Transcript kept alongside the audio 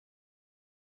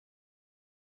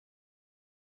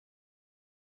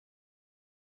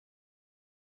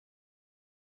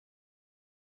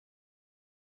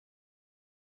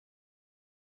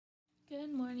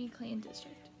Good morning, Clayton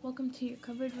District. Welcome to your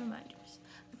covered reminders.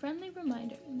 A friendly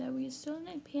reminder that we are still in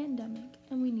a pandemic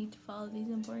and we need to follow these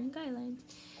important guidelines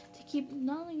to keep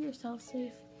not only yourself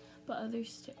safe, but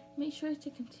others too. Make sure to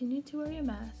continue to wear your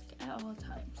mask at all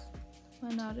times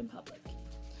when not in public.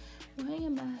 Wearing a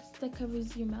mask that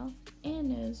covers your mouth and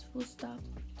nose will stop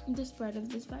the spread of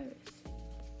this virus.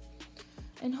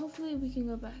 And hopefully we can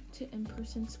go back to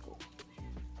in-person school.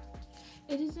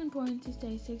 It is important to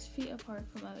stay 6 feet apart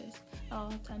from others at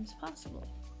all times possible.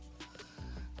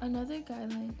 Another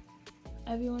guideline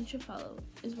everyone should follow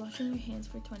is washing your hands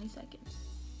for 20 seconds.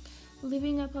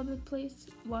 Leaving a public place,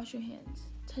 wash your hands.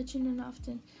 Touching an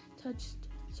often touched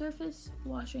surface,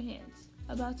 wash your hands.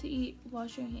 About to eat,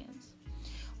 wash your hands.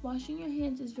 Washing your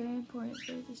hands is very important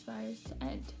for this virus to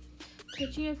end.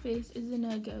 Touching your face is a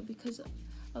no-go because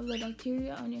of the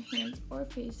bacteria on your hands or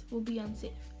face will be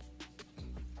unsafe.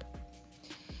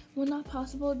 When not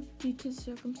possible due to the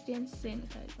circumstance,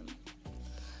 sanitize them.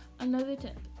 Another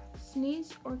tip,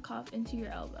 sneeze or cough into your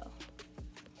elbow.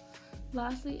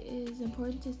 Lastly, it is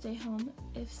important to stay home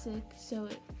if sick so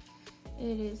it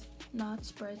is not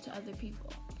spread to other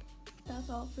people. That's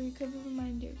all for your COVID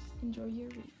reminders. Enjoy your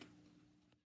week.